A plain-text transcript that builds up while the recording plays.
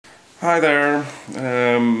Hi there.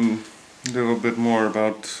 A little bit more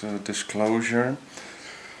about disclosure.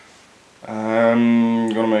 I'm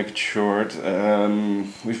gonna make it short.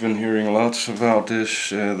 We've been hearing lots about this,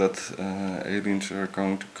 that aliens are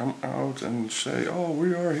going to come out and say, oh,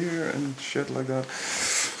 we are here and shit like that.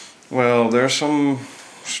 Well, there's some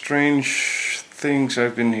strange things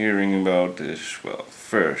I've been hearing about this. Well,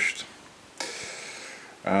 first,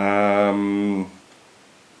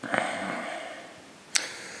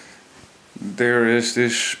 there is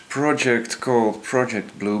this project called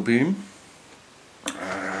Project Bluebeam.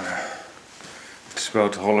 It's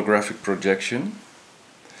about holographic projection.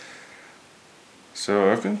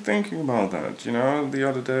 So I've been thinking about that. You know, the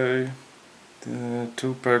other day,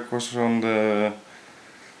 Tupac was on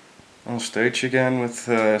stage again with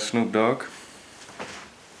Snoop Dogg.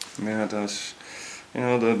 And they had us, you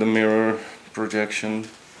know, the mirror projection.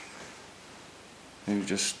 You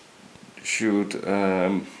just shoot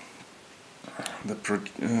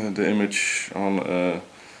the image on a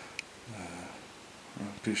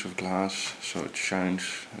piece of glass, so it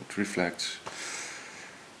shines, it reflects.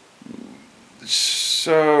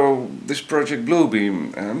 So this Project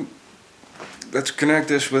Bluebeam, let's connect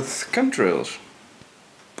this with chemtrails.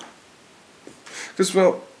 Because,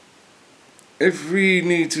 well, if we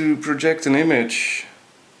need to project an image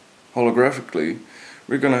holographically,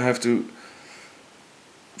 we're gonna have to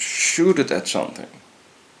shoot it at something.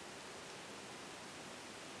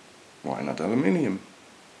 Why not aluminium?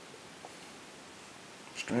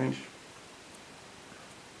 Strange.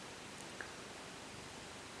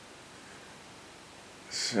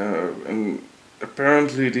 So, and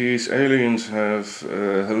apparently these aliens have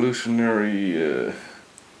hallucinatory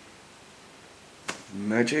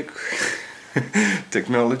magic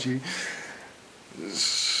technology,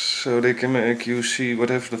 so they can make you see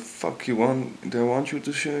whatever the fuck they want you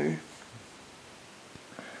to see.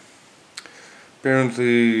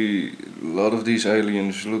 Apparently a lot of these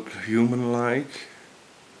aliens look human-like.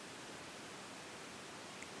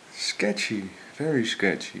 Sketchy, very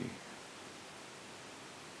sketchy.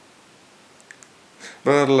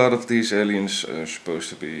 But a lot of these aliens are supposed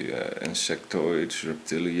to be insectoids,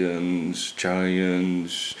 reptilians,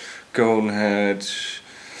 giants, coneheads.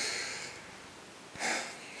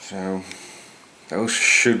 So those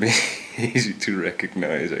should be easy to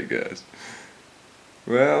recognize, I guess.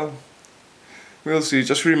 Well, we'll see.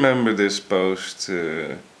 Just remember this post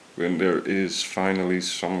when there is finally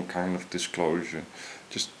some kind of disclosure.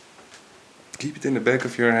 Just keep it in the back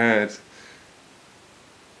of your head.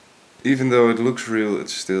 Even though it looks real, it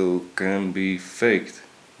still can be faked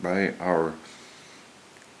by our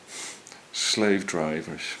slave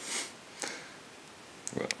drivers.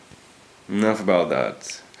 Well, enough about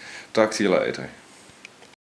that. Talk to you later.